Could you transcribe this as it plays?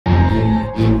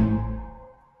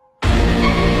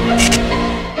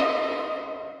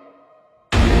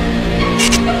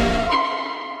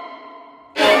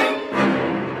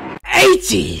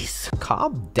ATEEZ.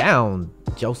 Calm down,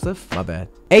 Joseph. My bad.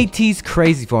 ATEEZ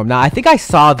crazy form. Now I think I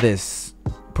saw this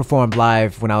performed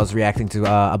live when I was reacting to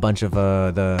a bunch of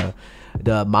the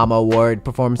Mama Award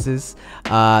performances,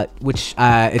 which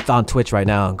it's on Twitch right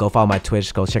now. Go follow my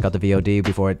Twitch. Go check out the VOD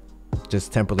before it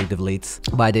just temporarily deletes.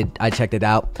 But I checked it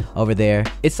out over there.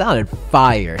 It sounded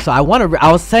fire. So I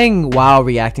was saying while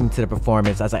reacting to the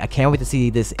performance, I was like, I can't wait to see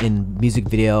this in music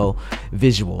video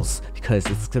visuals, because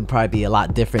it's gonna probably be a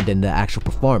lot different than the actual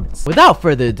performance. Without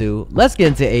further ado, let's get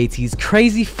into ATEEZ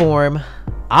crazy form.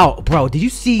 Oh, bro, did you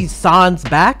see San's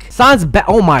back? San's back.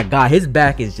 Oh my god, his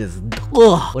back is just,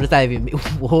 ugh. What does that even mean?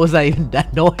 What was that even,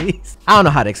 that noise? I don't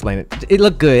know how to explain it. It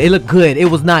looked good. It looked good. It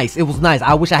was nice. It was nice.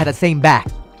 I wish I had the same back.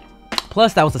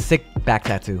 Plus, that was a sick back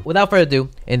tattoo. Without further ado,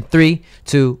 in 3,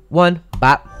 2, 1,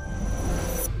 bop.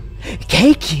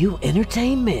 KQ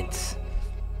Entertainment.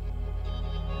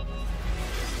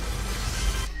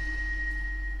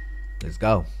 Let's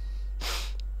go.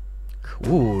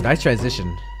 Ooh, nice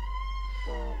transition.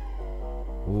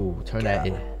 Ooh, turn that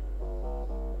in.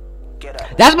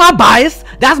 That's my bias.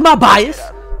 That's my bias.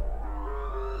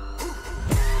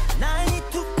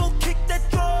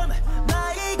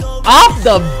 Off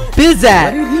the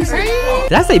bizzat. What did he say?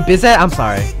 Did I say bizzat? I'm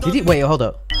sorry. Did he? Wait, hold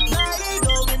up.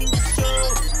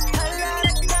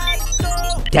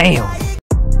 Damn.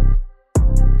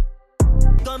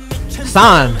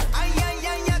 San.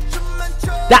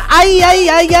 The ay.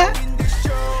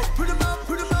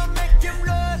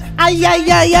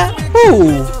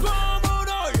 Ooh.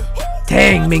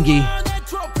 Dang, Mingy.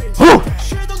 Ooh.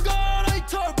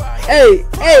 Hey.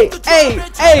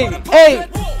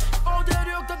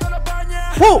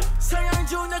 Whoa.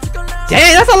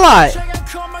 Dang, that's a lot.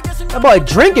 That boy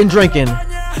drinking.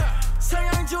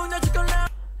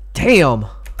 Damn.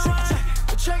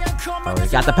 Oh, you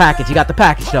got the package. You got the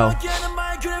package, though.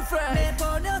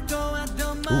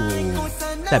 Ooh.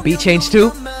 That beat change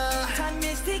too?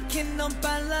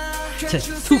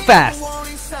 Too fast.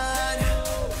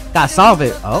 Gotta solve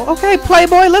it. Oh, okay,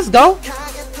 Playboy, let's go.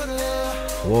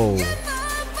 Whoa.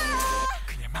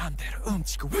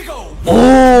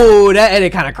 Oh, that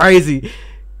edit kind of crazy.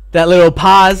 That little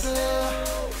pause.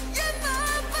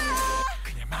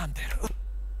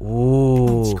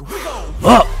 Ooh.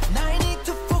 Up.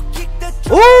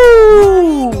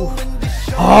 Ooh.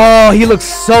 Oh, he looks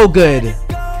so good.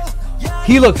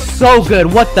 He looks so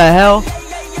good. What the hell?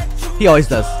 He always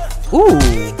does. Ooh.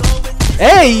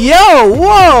 Hey, yo,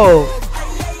 whoa.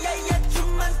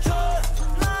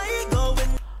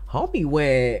 Homie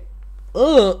went.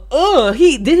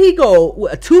 He go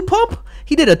a 2 pump?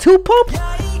 He did a 2 pump?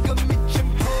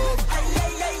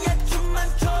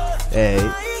 Hey.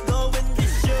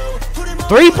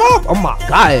 3 pump? Oh my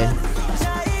god.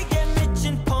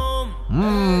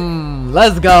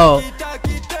 Let's go.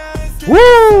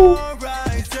 Woo!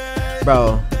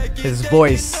 Bro, his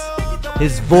voice,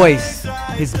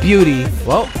 his beauty.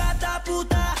 Whoa.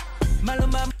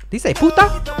 Did he say puta?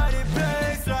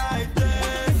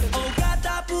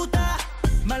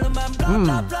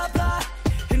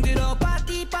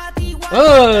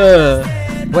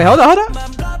 Wait, hold on.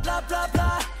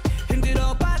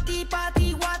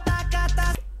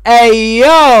 Hey,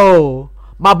 yo.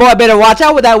 My boy better watch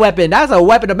out with that weapon. That's a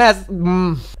weapon of mass.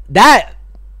 That,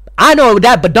 I know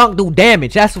that badunk do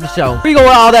damage. That's for sure. We go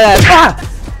with all that ass.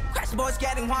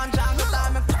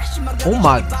 Oh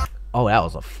my. Oh, that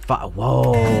was a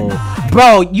whoa.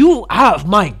 Bro,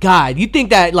 my god. You think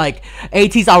that, like,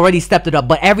 ATEEZ already stepped it up,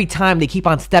 but every time they keep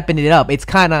on stepping it up, it's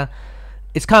kind of,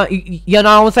 you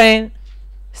know what I'm saying?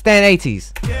 Stan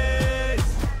ATEEZ.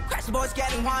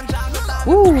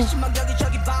 Ooh.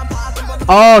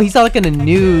 Oh, he saw like in the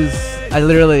news. I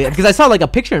literally, because I saw like a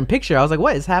picture-in-picture. I was like,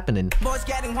 what is happening?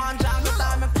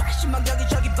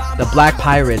 The Black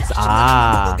Pirates.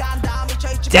 Ah.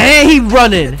 Dang, he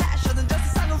running.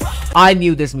 I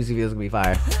knew this music video was gonna be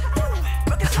fire.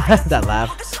 That laugh.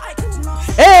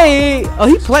 Hey! Oh,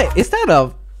 he play. Is that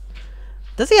a?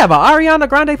 Does he have an Ariana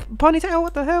Grande ponytail?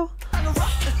 What the hell?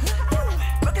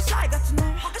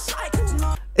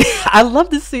 I love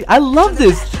this scene. I love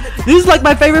this. This is like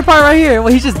my favorite part right here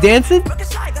when he's just dancing.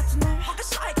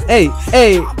 Hey.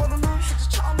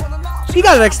 He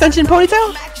got an extension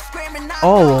ponytail?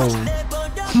 Oh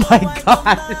my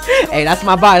god. Hey, that's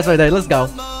my bias right there. Let's go.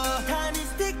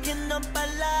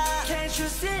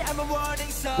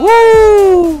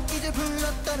 Woo!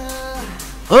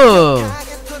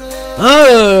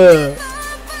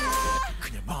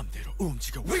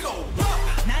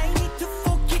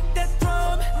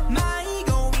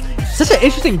 Such an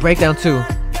interesting breakdown too.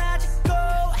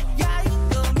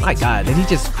 My god, did he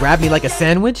just grab me like a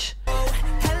sandwich?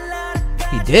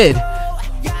 He did.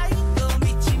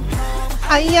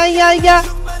 Ay, ay, ay, ay.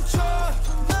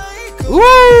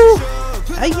 Woo!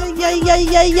 Ay, ay, ay, ay,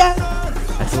 ay, ay.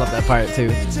 I just love that part too.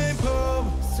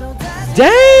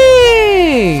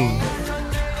 Dang!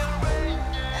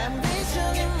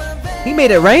 He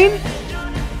made it rain?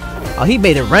 Oh, he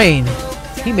made it rain.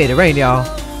 He made it rain, y'all.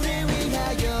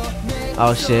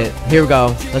 Oh shit. Here we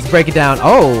go. Let's break it down.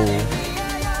 Oh.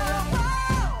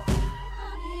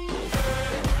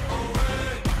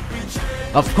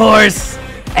 Of course.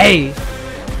 Hey.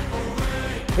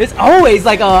 It's always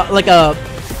like a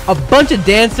bunch of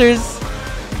dancers,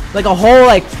 like a whole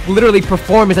like literally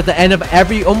performance at the end of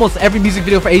almost every music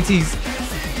video for ATEEZ.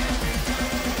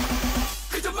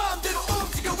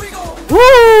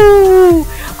 Woo!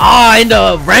 Ah, in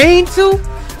the rain too?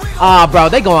 Ah, bro,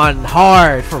 they going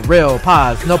hard for real.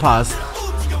 Pause, no pause.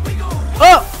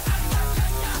 Oh!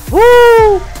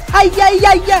 Woo! Ay, ay,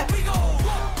 ay, ay.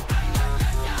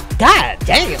 God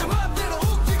damn.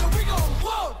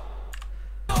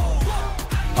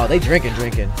 Oh, they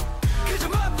drinking.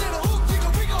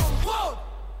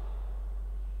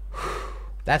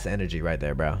 That's energy right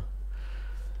there, bro.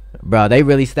 Bro, they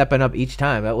really stepping up each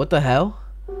time. What the hell?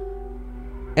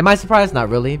 Am I surprised? Not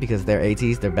really, because they're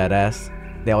ATEEZ. They're badass.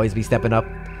 They always be stepping up.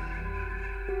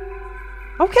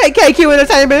 Okay, KQ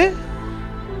Entertainment.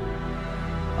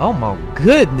 Oh my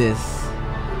goodness.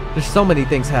 There's so many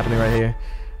things happening right here.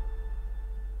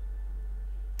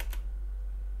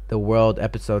 The world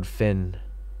episode Finn.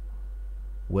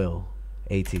 Will.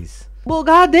 ATEEZ. Well,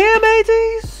 goddamn,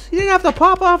 ATEEZ. You didn't have to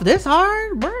pop off this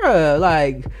hard? Bruh,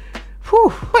 like, whew.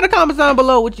 Put a comment down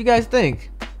below what you guys think.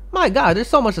 My god, there's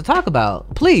so much to talk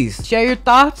about. Please share your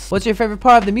thoughts. What's your favorite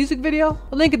part of the music video?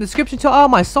 A link in the description to all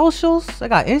my socials. I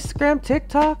got Instagram,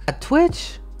 TikTok, I got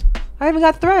Twitch. I even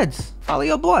got Threads. Follow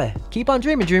your boy. Keep on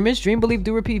dreaming, dreamers. Dream, believe,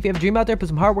 do, repeat. If you have a dream out there, put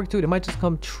some hard work to it. It might just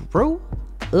come true.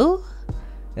 Ooh.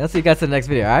 And I'll see you guys in the next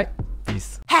video, alright?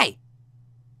 Peace. Hey,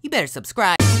 you better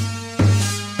subscribe.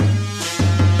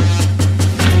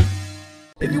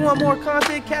 If you want more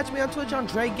content, catch me on Twitch on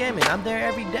Jrekml. I'm there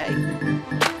every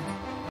day.